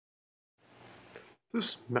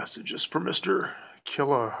This message is for Mr.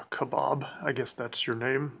 Killakabab. I guess that's your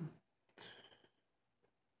name.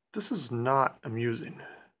 This is not amusing.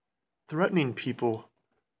 Threatening people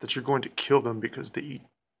that you're going to kill them because they eat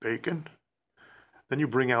bacon. Then you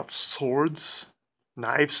bring out swords,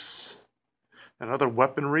 knives, and other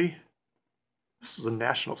weaponry. This is a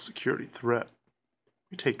national security threat.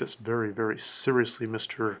 We take this very, very seriously,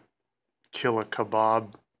 Mr.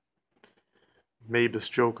 Killakabab. Mavis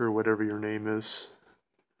Joker, whatever your name is.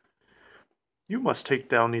 You must take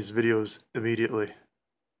down these videos immediately.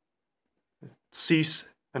 Cease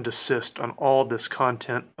and desist on all this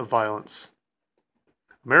content of violence.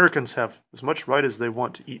 Americans have as much right as they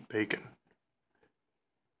want to eat bacon.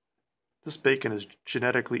 This bacon is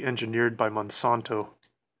genetically engineered by Monsanto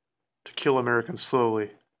to kill Americans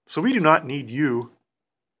slowly. So we do not need you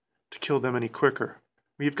to kill them any quicker.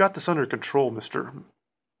 We've got this under control, Mr.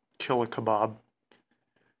 Killakabab.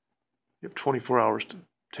 You have 24 hours to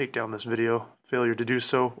take down this video. Failure to do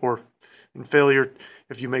so, or in failure,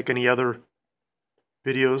 if you make any other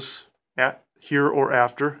videos here or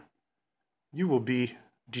after, you will be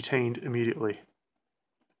detained immediately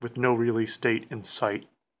with no release date in sight.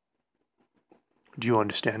 Do you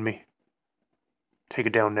understand me? Take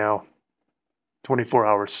it down now. 24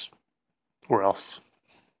 hours or else.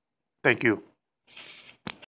 Thank you.